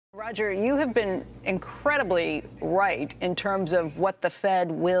Roger, you have been incredibly right in terms of what the Fed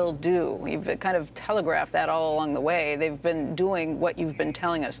will do. You've kind of telegraphed that all along the way. They've been doing what you've been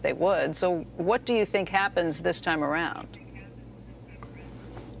telling us they would. So what do you think happens this time around?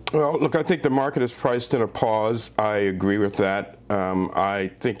 Well, look, I think the market is priced in a pause. I agree with that.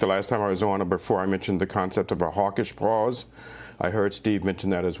 I think the last time I was on, before I mentioned the concept of a hawkish pause, I heard Steve mention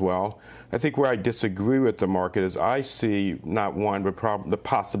that as well. I think where I disagree with the market is I see not one, but the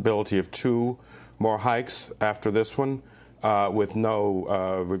possibility of two more hikes after this one with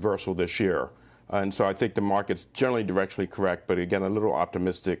no reversal this year. And so I think the market's generally directionally correct, but again, a little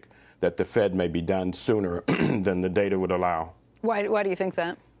optimistic that the Fed may be done sooner than the data would allow. Why do you think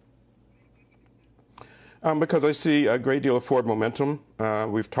that? Because I see a great deal of forward momentum.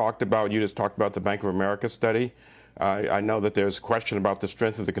 You just talked about the Bank of America study. I know that there's question about the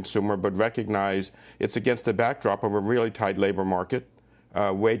strength of the consumer, but recognize it's against the backdrop of a really tight labor market.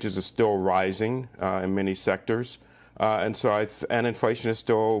 Wages are still rising in many sectors, and inflation is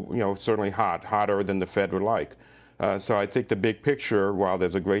still, certainly hotter than the Fed would like. So I think the big picture, while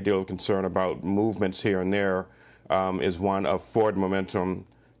there's a great deal of concern about movements here and there, is one of forward momentum,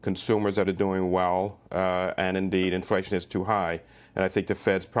 consumers that are doing well, and indeed inflation is too high. And I think the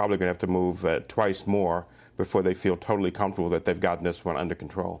Fed's probably going to have to move twice more before they feel totally comfortable that they've gotten this one under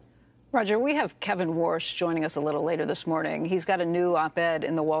control. Roger, we have Kevin Warsh joining us a little later this morning. He's got a new op-ed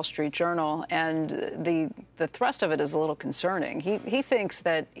in the Wall Street Journal, and the thrust of it is a little concerning. He thinks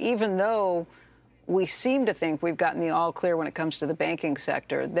that even though we seem to think we've gotten the all clear when it comes to the banking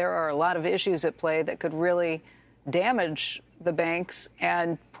sector, there are a lot of issues at play that could really damage the banks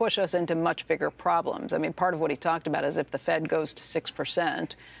and push us into much bigger problems. I mean, part of what he talked about is if the Fed goes to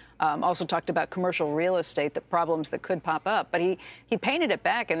 6%. Also talked about commercial real estate, the problems that could pop up. But he painted it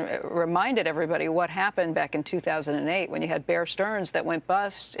back and reminded everybody what happened back in 2008 when you had Bear Stearns that went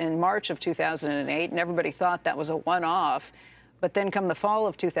bust in March of 2008, and everybody thought that was a one-off. But then come the fall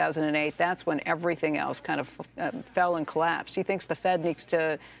of 2008, that's when everything else kind of fell and collapsed. He thinks the Fed needs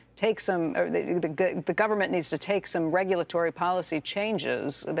to take some, or the government needs to take some regulatory policy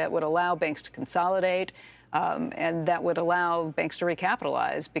changes that would allow banks to consolidate, and that would allow banks to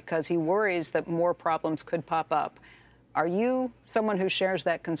recapitalize, because he worries that more problems could pop up. Are you someone who shares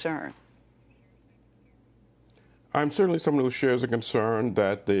that concern? I'm certainly someone who shares a concern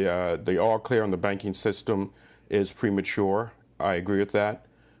that the all clear on the banking system is premature. I agree with that.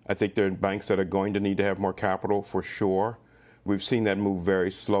 I think there are banks that are going to need to have more capital for sure. We've seen that move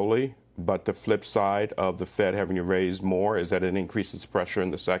very slowly, but the flip side of the Fed having to raise more is that it increases pressure in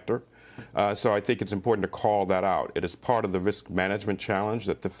the sector. So I think it's important to call that out. It is part of the risk management challenge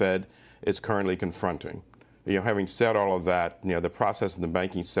that the Fed is currently confronting. Having said all of that, the process in the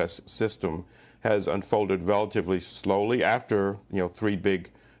banking system has unfolded relatively slowly after, three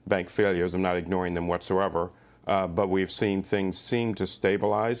big bank failures. I'm not ignoring them whatsoever, but we've seen things seem to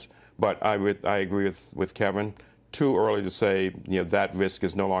stabilize. But I agree with Kevin. Too early to say, that risk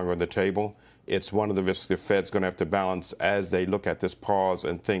is no longer on the table. It's one of the risks the Fed's going to have to balance as they look at this pause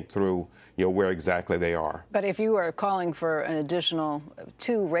and think through, where exactly they are. But if you are calling for an additional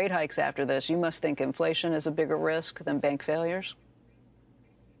 2 rate hikes after this, you must think inflation is a bigger risk than bank failures?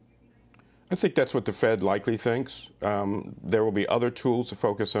 I think that's what the Fed likely thinks. There will be other tools to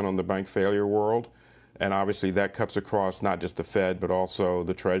focus on the bank failure world. And obviously that cuts across not just the Fed, but also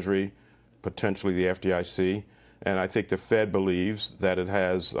the Treasury, potentially the FDIC. And I think the Fed believes that it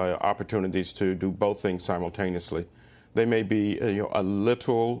has opportunities to do both things simultaneously. They may be a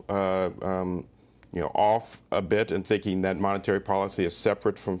little off a bit in thinking that monetary policy is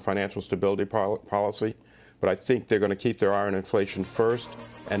separate from financial stability policy. But I think they're going to keep their eye on inflation first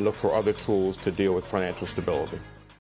and look for other tools to deal with financial stability.